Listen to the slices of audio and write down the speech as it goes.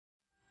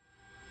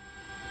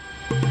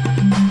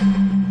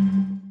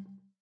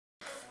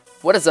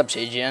What is up,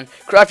 TGN?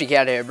 Krafty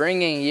here,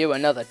 bringing you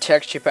another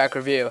texture pack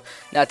review.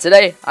 Now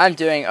today, I'm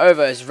doing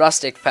Ovo's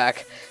Rustic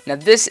pack. Now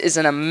this is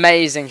an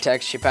amazing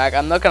texture pack.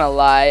 I'm not gonna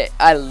lie,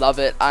 I love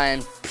it. I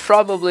am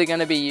probably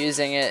gonna be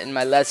using it in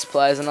my Let's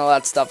Plays and all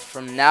that stuff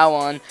from now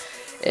on.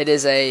 It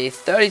is a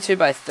 32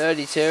 by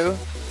 32.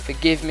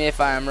 Forgive me if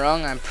I am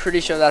wrong. I'm pretty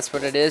sure that's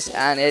what it is,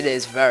 and it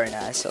is very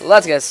nice. So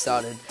let's get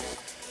started.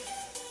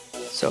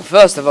 So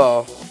first of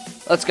all,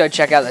 let's go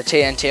check out the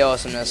TNT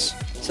awesomeness.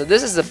 So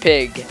this is a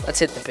pig. Let's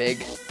hit the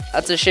pig.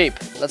 That's a sheep.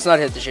 Let's not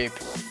hit the sheep.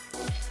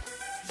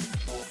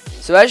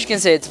 So as you can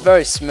see, it's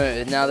very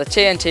smooth. Now the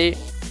TNT.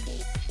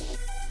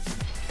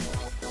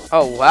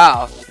 Oh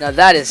wow. Now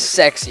that is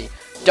sexy.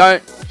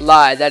 Don't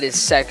lie, that is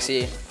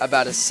sexy.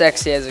 About as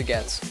sexy as it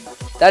gets.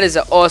 That is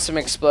an awesome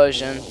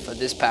explosion for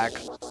this pack.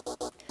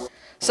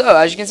 So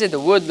as you can see, the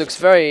wood looks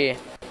very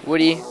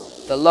woody.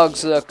 The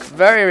logs look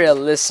very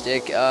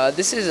realistic.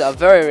 This is a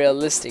very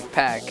realistic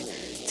pack,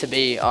 to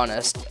be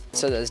honest.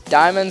 So there's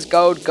diamonds,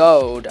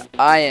 gold,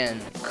 iron,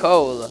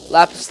 coal,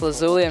 lapis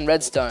lazuli, and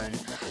redstone.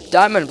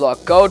 Diamond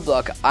block, gold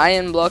block,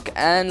 iron block,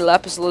 and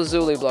lapis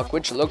lazuli block,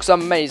 which looks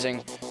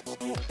amazing.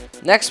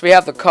 Next we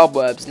have the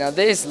cobwebs. Now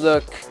these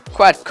look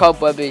quite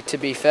cobwebby, to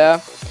be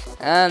fair,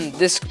 and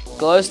this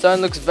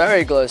glowstone looks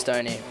very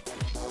glowstoney.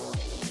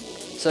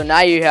 So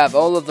now you have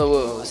all of the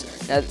woos.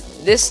 Now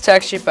this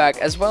texture pack,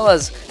 as well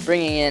as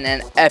bringing in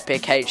an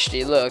epic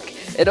HD look,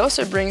 it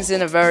also brings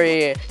in a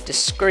very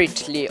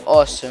discreetly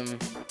awesome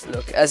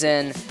look. As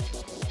in,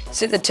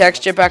 see the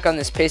texture pack on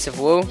this piece of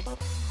wool?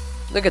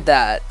 Look at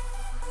that.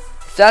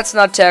 If that's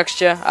not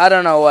texture, I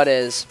don't know what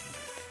is.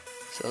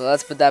 So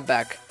let's put that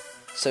back.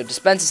 So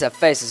dispensers have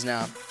faces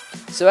now.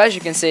 So as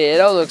you can see, it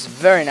all looks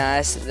very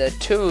nice. The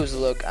tools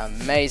look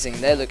amazing.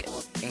 They look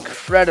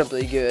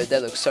incredibly good. They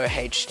look so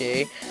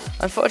HD.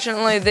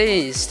 Unfortunately,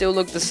 these still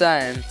look the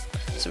same.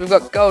 So we've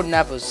got golden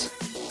apples,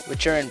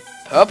 which are in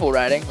purple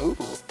rating. Ooh.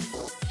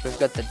 We've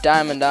got the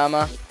diamond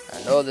armor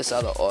and all this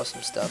other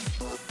awesome stuff.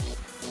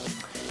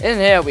 In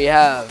here we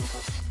have,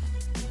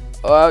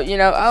 well, you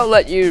know, I'll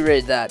let you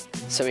read that.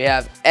 So we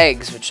have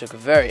eggs, which look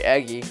very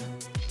eggy.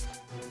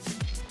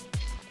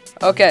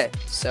 Okay,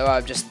 so I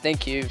just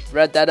think you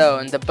read that. Oh,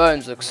 and the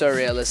bones look so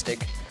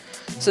realistic.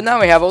 So now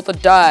we have all the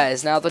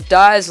dyes. Now the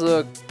dyes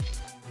look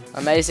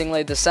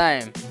amazingly the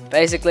same.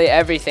 Basically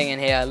everything in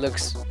here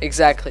looks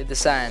exactly the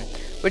same,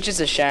 which is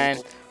a shame.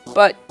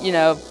 But, you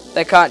know,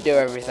 they can't do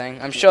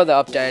everything. I'm sure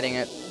they're updating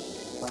it.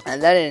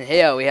 And then in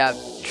here we have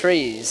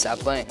trees,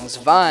 saplings,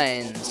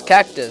 vines,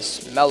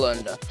 cactus,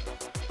 melon,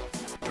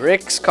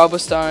 bricks,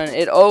 cobblestone.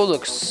 It all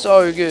looks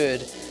so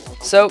good.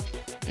 So,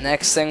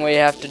 next thing we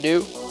have to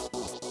do,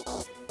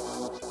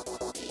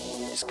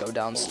 just go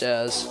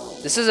downstairs.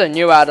 This is a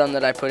new add-on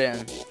that I put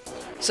in.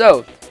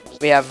 So,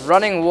 we have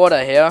running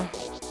water here.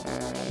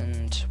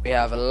 And we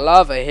have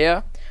lava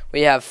here.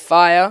 We have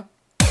fire.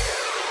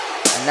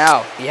 And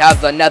now, we have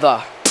the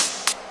nether.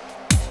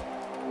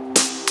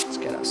 Let's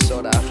get our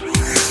sword out.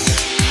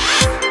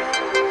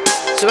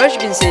 So as you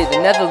can see,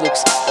 the nether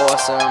looks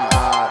awesome.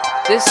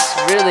 This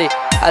really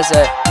has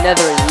a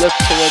nethery look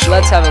to it.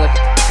 Let's have a look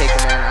at the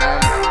pigment.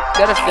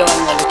 Got a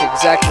feeling they look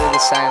exactly the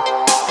same.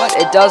 But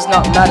it does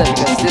not matter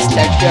because this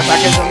texture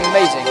pack is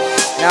amazing.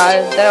 Now,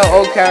 they're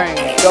all carrying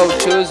gold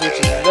tools, which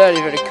is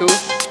very, very cool.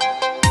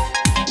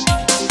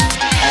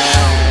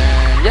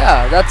 And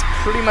yeah, that's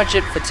pretty much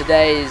it for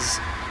today's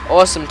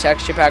awesome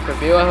texture pack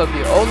review. I hope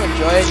you all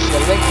enjoyed. The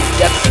link is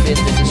definitely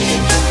in the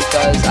description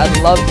because I'd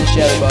love to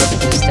share the both of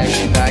this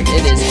texture pack.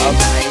 It is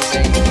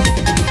amazing.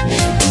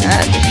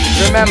 And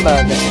remember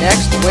that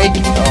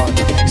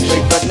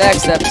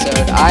next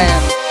episode, I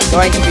am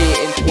going to be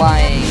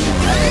implying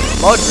a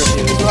mod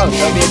review as well.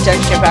 So it'll be a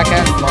texture pack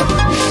and mod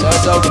review. So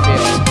it's all going to be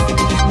awesome.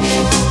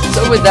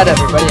 So with that,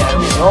 everybody, I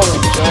hope you all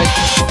enjoyed.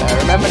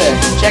 Remember to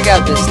check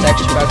out this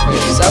texture pack for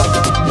yourself.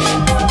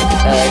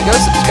 Go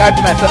subscribe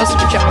to my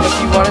personal channel if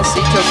you want to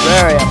see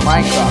Terraria,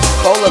 Minecraft,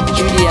 Call of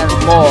Duty, and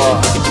more.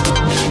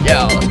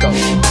 Yeah, let's go.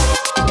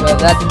 So with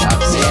that, I'll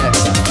see you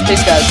next time.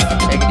 Peace, guys.